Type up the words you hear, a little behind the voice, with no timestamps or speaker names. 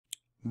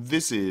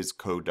This is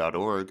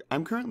Code.org.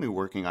 I'm currently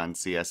working on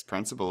CS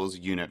Principles,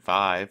 Unit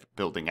 5,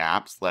 Building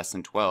Apps,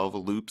 Lesson 12,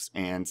 Loops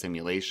and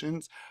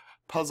Simulations,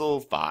 Puzzle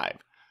 5.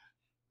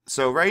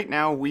 So right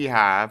now we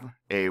have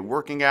a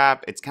working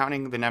app. It's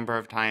counting the number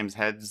of times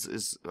heads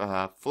is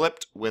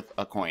flipped with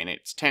a coin.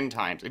 It's 10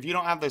 times. If you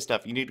don't have this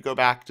stuff, you need to go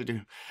back to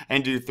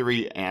do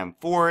 3 and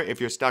 4. If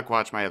you're stuck,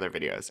 watch my other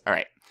videos. All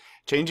right,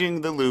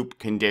 changing the loop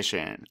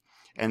condition.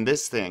 And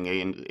this thing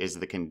is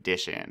the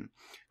condition.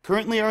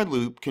 Currently, our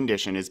loop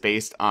condition is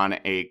based on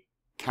a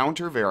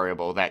counter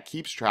variable that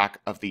keeps track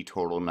of the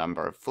total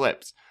number of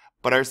flips.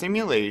 But our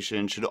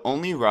simulation should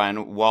only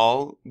run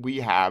while we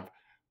have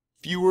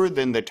fewer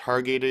than the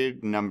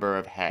targeted number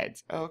of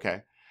heads.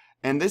 Okay.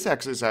 In this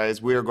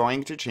exercise, we are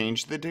going to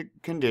change the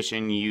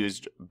condition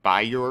used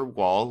by your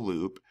while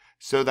loop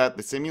so that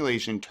the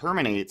simulation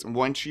terminates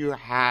once you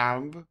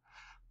have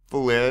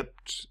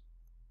flipped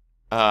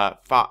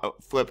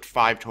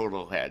 5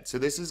 total heads. So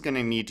this is going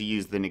to need to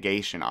use the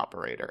negation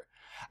operator.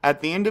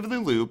 At the end of the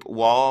loop,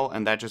 while,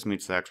 and that just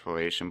meets the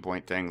exclamation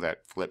point thing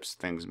that flips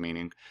things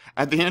meaning.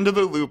 At the end of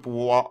the loop,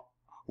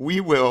 we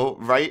will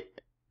write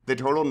the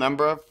total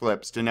number of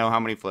flips to know how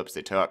many flips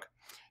it took.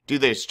 Do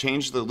this,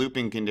 change the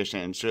looping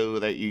condition so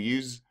that you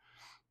use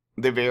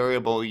the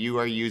variable you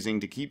are using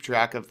to keep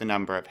track of the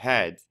number of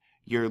heads.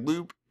 Your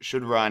loop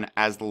should run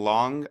as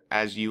long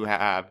as you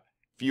have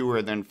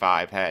fewer than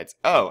 5 heads.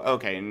 Oh,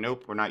 okay,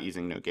 nope, we're not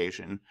using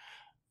negation.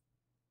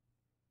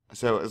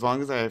 So as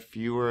long as I have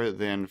fewer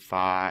than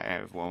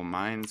 5, well,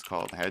 mine's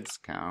called heads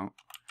count,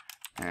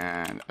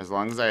 and as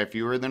long as I have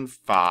fewer than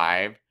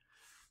 5,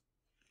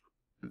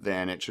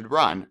 then it should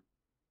run.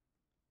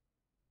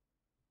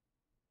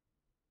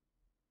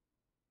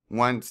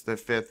 Once the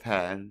 5th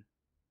head.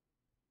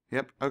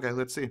 Yep, okay,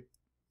 let's see.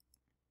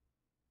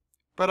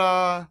 But,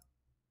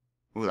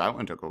 ooh, that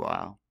one took a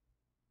while.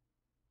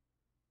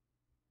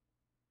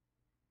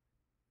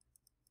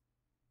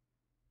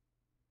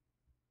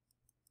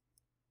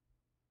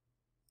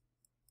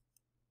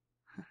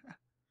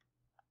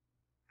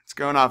 It's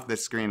going off the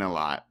screen a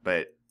lot,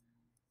 but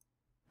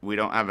we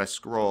don't have a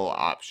scroll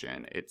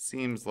option. It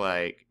seems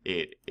like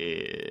it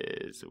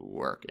is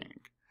working.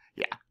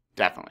 Yeah,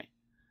 definitely.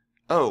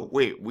 Oh,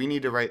 wait, we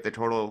need to write the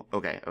total.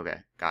 Okay,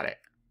 got it.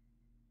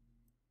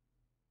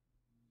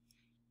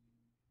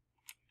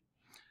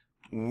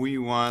 We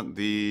want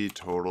the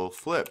total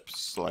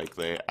flips, like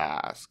they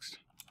asked.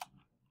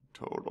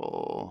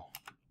 Total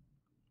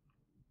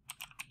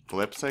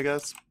flips, I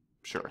guess?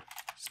 Sure.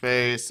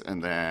 Space,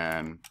 and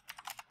then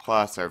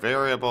plus our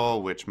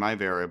variable, which my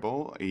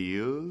variable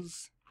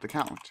is the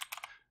count.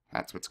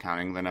 That's what's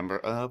counting the number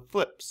of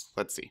flips.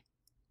 Let's see.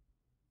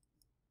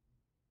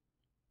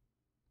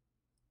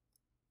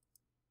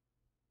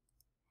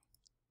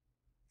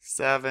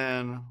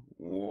 7,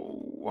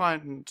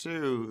 1,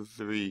 2,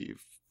 3,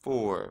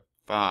 4,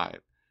 5,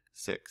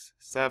 6,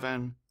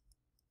 7.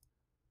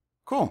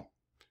 Cool.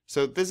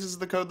 So this is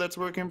the code that's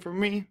working for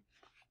me.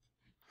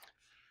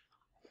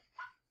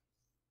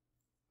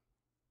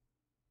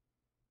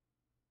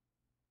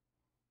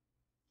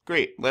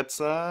 Great. Let's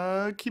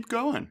keep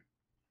going.